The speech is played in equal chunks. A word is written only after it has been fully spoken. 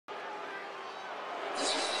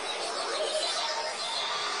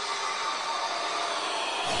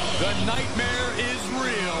The nightmare is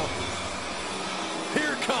real.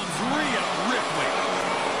 Here comes Rhea Ripley.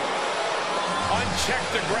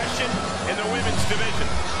 Unchecked aggression in the women's division.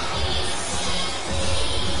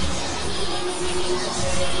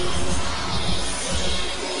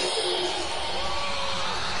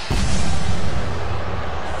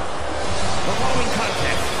 The following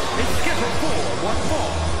contest is scheduled for one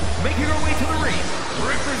fall. Making her way to the ring,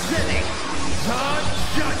 representing the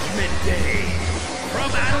Judgment Day. From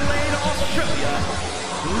Adelaide, Australia,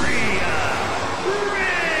 Rhea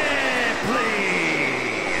Ripley.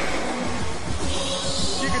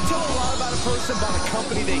 You can tell a lot about a person by the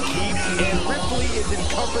company they keep, and Ripley is in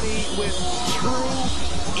company with true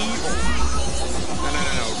evil.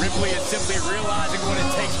 No. Ripley is simply realizing what it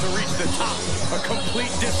takes to reach the top. A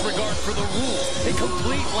complete disregard for the rules. A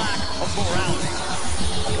complete lack of morality.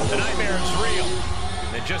 The nightmare is real.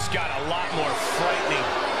 It just got a lot more frightening.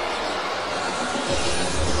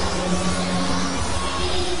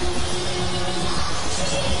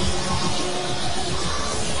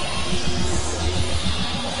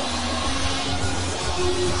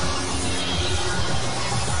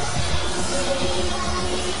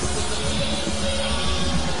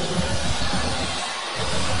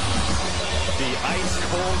 The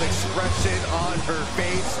ice-cold expression on her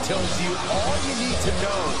face tells you all you need to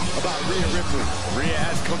know about Rhea Ripley. Rhea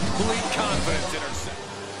has complete confidence in herself.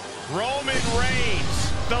 Roman Reigns,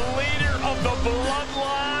 the leader of the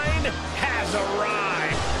bloodline, has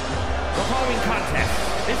arrived. The following contest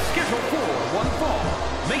is scheduled for one fall.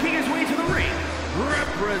 Making his way to the ring,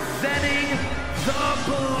 representing the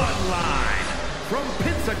bloodline. From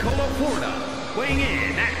Pensacola, Florida, weighing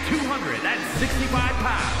in at 265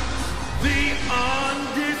 pounds. The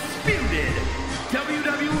undisputed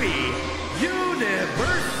WWE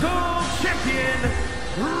Universal Champion,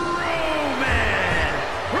 Roman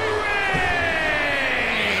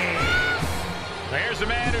Reigns! Here's a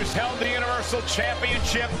man who's held the Universal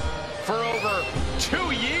Championship for over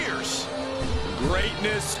 2 years.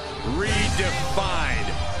 Greatness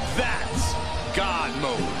redefined. That's God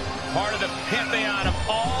mode. Part of the pantheon of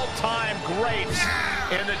all-time greats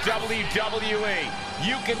in the WWE.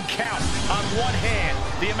 You can count on one hand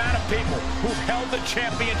the amount of people who've held the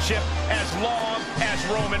championship as long as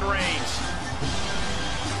Roman Reigns.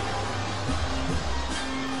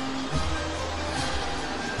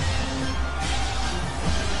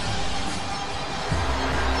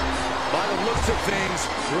 By the looks of things,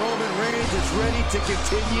 Roman Reigns is ready to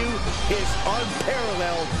continue his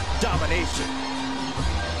unparalleled domination.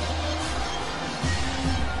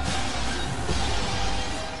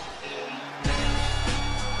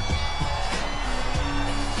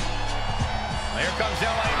 Here comes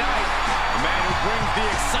LA Knight, the man who brings the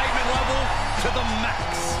excitement level to the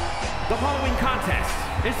max. The following contest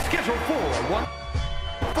is scheduled for one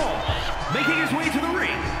fall. Making his way to the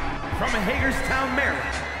ring, from Hagerstown, Maryland,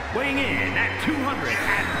 weighing in at 230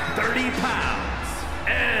 pounds,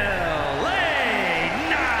 LA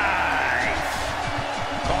Knight.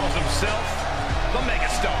 Calls himself the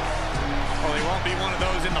megastar. Well, he won't be one of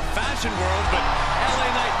those in the fashion world, but LA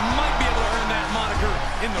Knight might be able to earn that moniker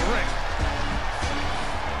in the ring.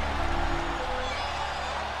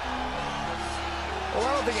 Well,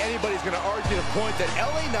 I don't think anybody's going to argue the point that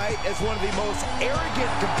LA Knight is one of the most arrogant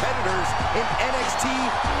competitors in NXT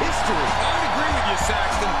history. I would agree with you,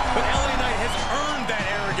 Saxton, but LA Knight has earned that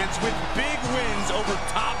arrogance with big wins over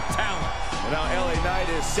top talent. And now LA Knight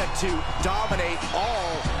is set to dominate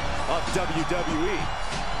all of WWE.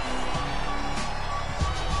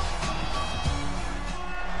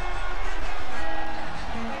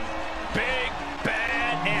 Big,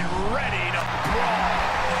 bad, and ready to brawl.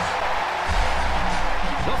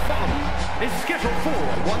 The following is scheduled for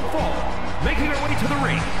one fall. Making her way to the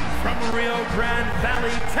ring, from Rio Grande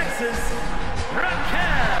Valley, Texas,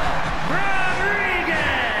 Raquel Rodriguez.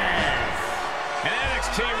 And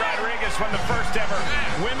NXT Rodriguez won the first ever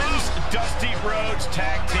Women's Dusty Rhodes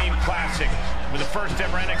Tag Team Classic. We're the first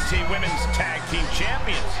ever NXT Women's Tag Team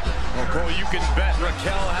Champions. Well, Cole, you can bet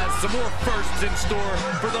Raquel has some more firsts in store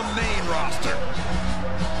for the main roster.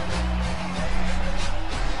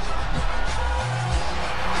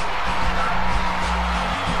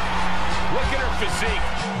 Look at her physique.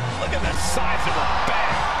 Look at the size of her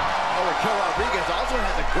back. Oh, Raquel Rodriguez also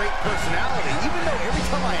has a great personality, even though every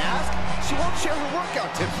time I ask, she won't share her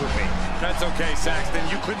workout tips with me. That's okay, Saxton.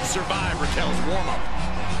 You couldn't survive Raquel's warm-up.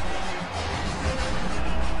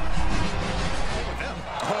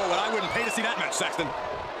 Oh, and I wouldn't pay to see that match, Saxton.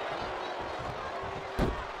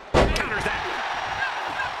 Counters that.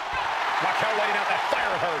 Raquel letting out that fire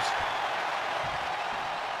of hers.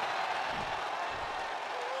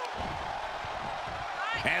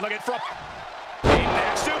 And look at front.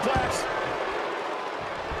 Neck suplex.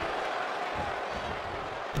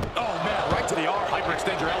 Oh, man, right to the arm.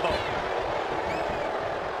 Hyperextend your elbow.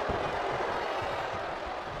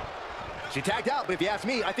 She tagged out, but if you ask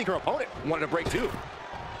me, I think her opponent wanted a break too.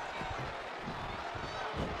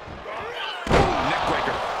 Neck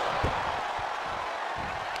breaker.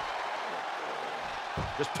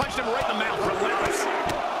 Just punched him right in the mouth. Relentless.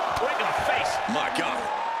 Right in the face. My God.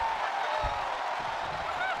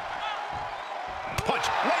 Punch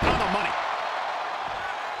right on the money.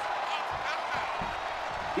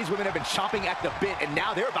 These women have been chomping at the bit, and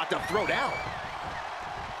now they're about to throw down.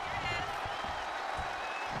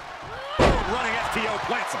 Running FTO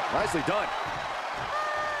plants him. Nicely done.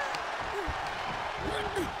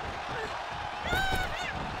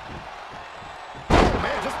 Oh,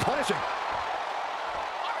 man, just punishing.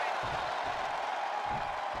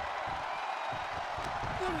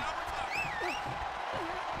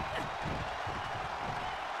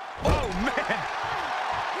 Oh, man.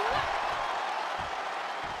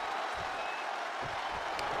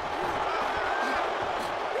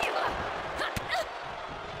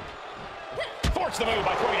 The move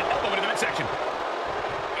by throwing an elbow into the midsection.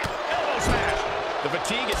 Elbow smash. The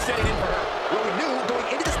fatigue is setting in for her. Well, we knew going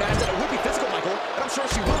into this match that it would be physical, Michael, and I'm sure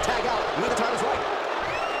she will tag out when the time is right.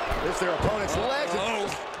 It's their opponent's legs.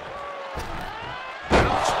 Ouch.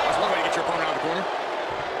 That's one way to get your opponent out of the corner.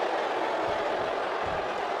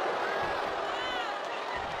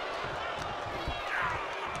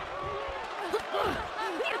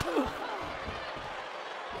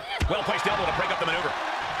 Well-placed elbow to break up the maneuver.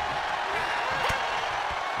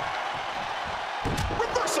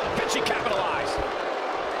 Can she capitalize?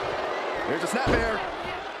 Here's a snapmare.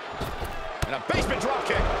 And a basement drop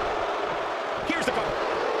kick. Here's the cover.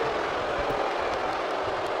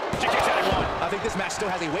 She kicks out at one. I think this match still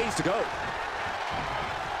has a ways to go.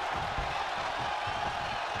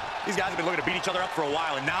 These guys have been looking to beat each other up for a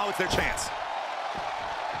while, and now it's their chance.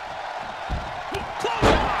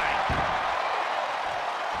 Clothesline!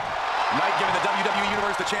 Might give the WWE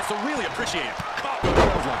Universe the chance to really appreciate it. Caught with the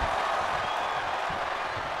clothesline.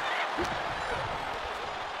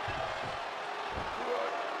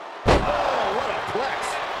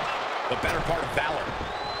 The better part of valor.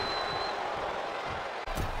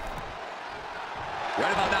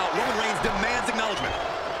 Right about now, Roman Reigns demands acknowledgement.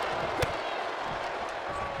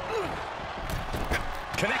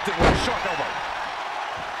 Connected with a sharp elbow.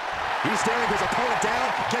 He's staring his opponent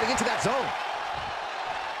down, getting into that zone.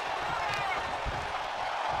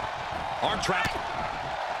 Arm trap.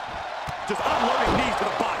 Just unloading knees to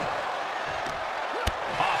the body.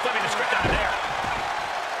 Oh, flipping the script out of there.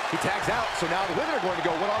 He tags out, so now the women are going to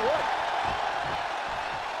go one-on-one.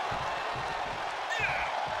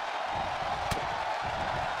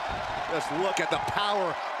 Just look at the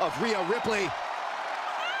power of Rhea Ripley.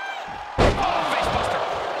 Oh, facebuster.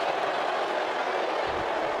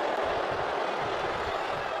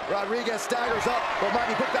 Rodriguez staggers up, but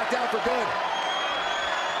might be put back down for good.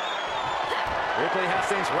 Ripley has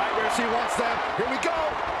things right where she wants them. Here we go.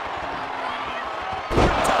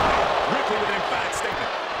 Ripley with an emphatic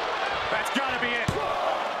statement. That's gotta be it.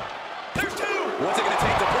 There's two. What's it gonna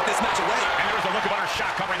take to put this match away? And there was a look of utter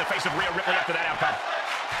shock covering the face of Rhea Ripley after that outcome.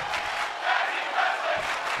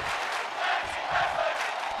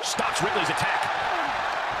 Stops Ripley's attack.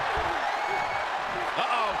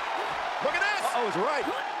 Uh-oh. Look at this. Uh-oh is right.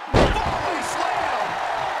 Oh, slam.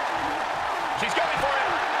 She's going for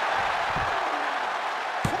it.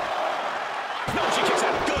 No, she kicks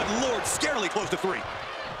out. Good Lord, scarily close to three.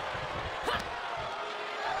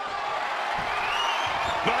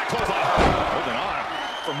 No, that clothesline hurt. Holding on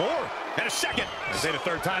for more. And a second. They say the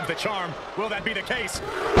third time's the charm. Will that be the case?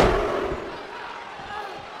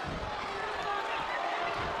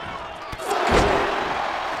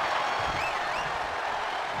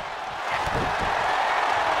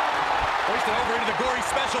 Hoisted over into the gory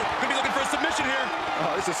special. Could be looking for a submission here.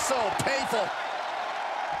 Oh, this is so painful.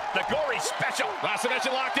 The gory special. Last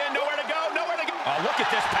submission locked in. Nowhere to go. Nowhere to go. Oh, look at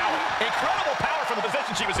this power. Incredible power from the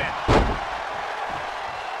position she was in.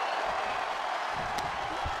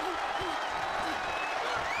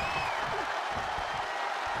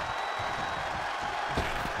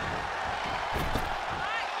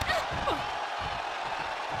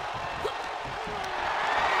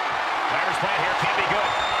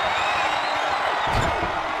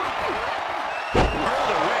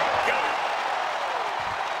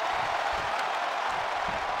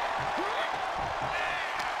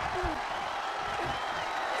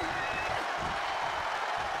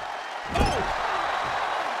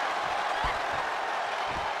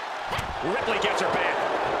 Ripley gets her back.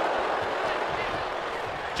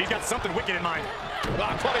 She's got something wicked in mind.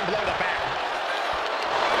 Clubbing blow to the back.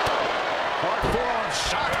 Hard forearm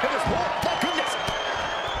shot. Hit his wall. My goodness.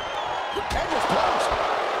 Endless blows.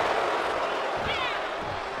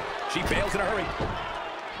 She bails in a hurry.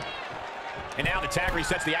 And now the tag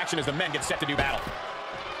resets the action as the men get set to do battle.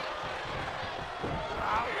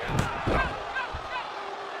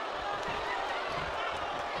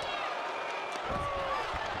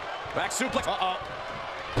 Back suplex.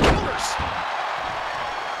 Shoulders.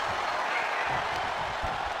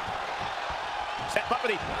 Step up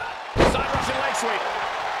with the side Russian leg sweep.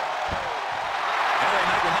 LA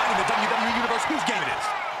Knight reminding the WWE Universe whose game it is.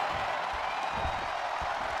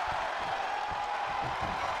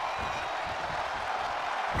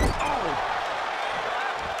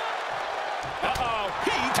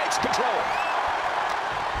 He takes control.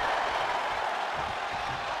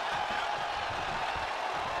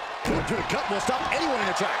 To the cut will stop anyone in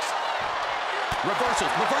the tracks.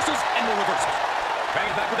 Reversals, and more reversals. Bang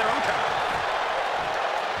it back with their own counter.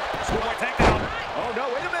 Schoolboy takedown. Oh no,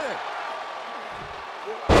 wait a minute.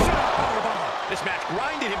 This match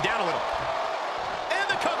grinded him down a little. And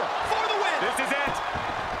the cover for the win. This is it.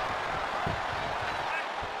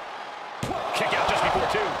 Kick out just before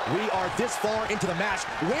 2. We are this far into the match.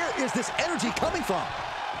 Where is this energy coming from?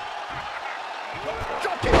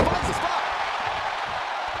 Dropkick finds the spot.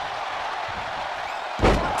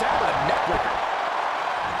 Down with a neck breaker.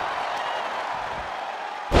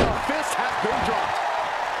 The fist has been dropped.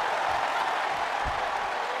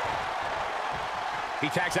 He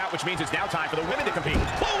tags out, which means it's now time for the women to compete.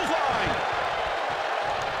 Clothesline!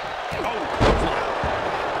 Oh, clothesline.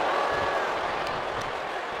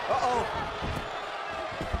 Uh-oh.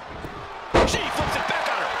 She flips it back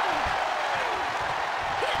on her.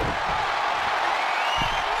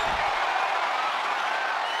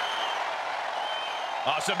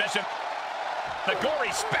 Submission. The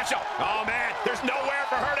gory special. Oh, man, there's nowhere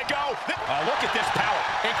for her to go. Oh, look at this power.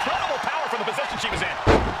 Incredible power from the position she was in.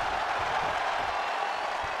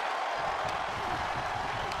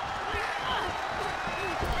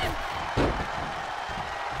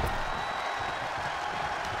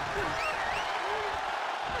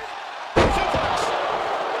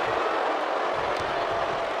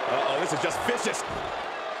 Uh-oh, this is just vicious.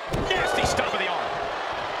 Nasty stuff of the arm.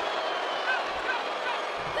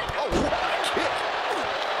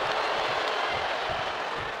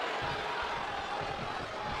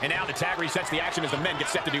 And now the tag resets the action as the men get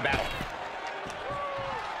set to do battle.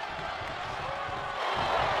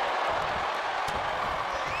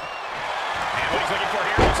 And what he's looking for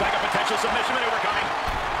here looks like a potential submission maneuver coming.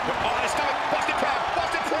 Oh, his stomach, busted crab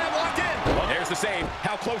locked in. Well, there's the save.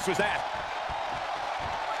 How close was that?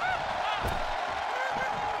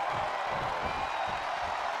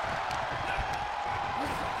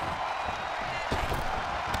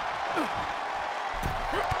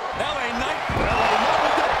 LA Knight.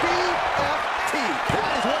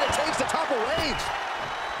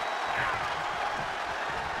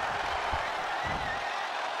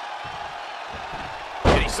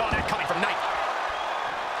 And he saw that coming from Knight.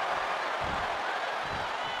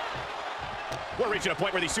 We're reaching a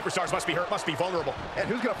point where these superstars must be hurt, must be vulnerable. And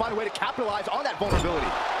who's going to find a way to capitalize on that vulnerability?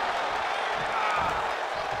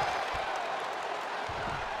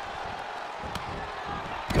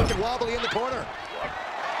 Looking wobbly in the corner.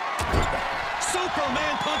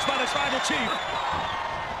 Superman punch by the Tribal Chief.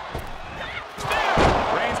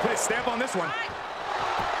 Reigns put his stamp on this one.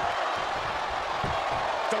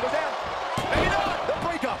 Double down. Maybe not. The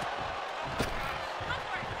breakup.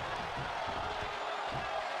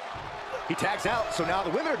 He tags out, so now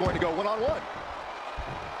the women are going to go one-on-one.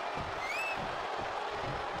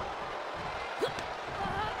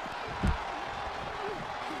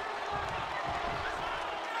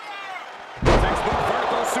 Textbook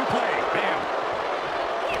vertical suplex. Bam.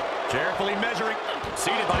 Carefully measuring.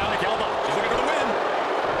 Seated bionic elbow. She's looking for the win.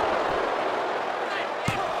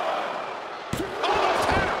 Almost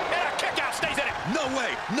had her. And a kick out stays in it. No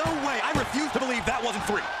way. No way. I refuse to believe that wasn't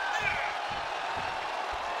 3.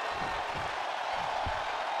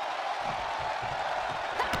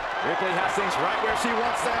 Ripley has things right where she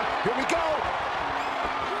wants them. Here we go.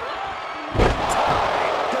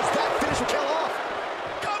 Does that finish Raquel off?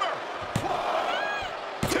 Cover.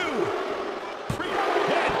 1, 2, 3.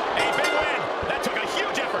 Win. A big win. That took a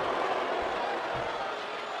huge effort.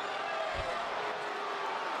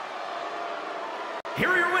 Here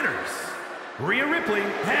are your winners, Rhea Ripley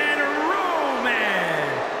and Roman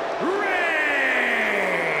Reigns.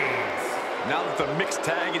 Now that the mixed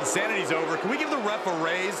tag insanity's over, can we give the ref a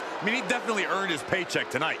raise? I mean, he definitely earned his paycheck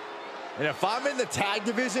tonight. And if I'm in the tag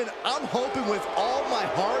division, I'm hoping with all my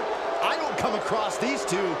heart I don't come across these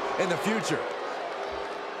two in the future.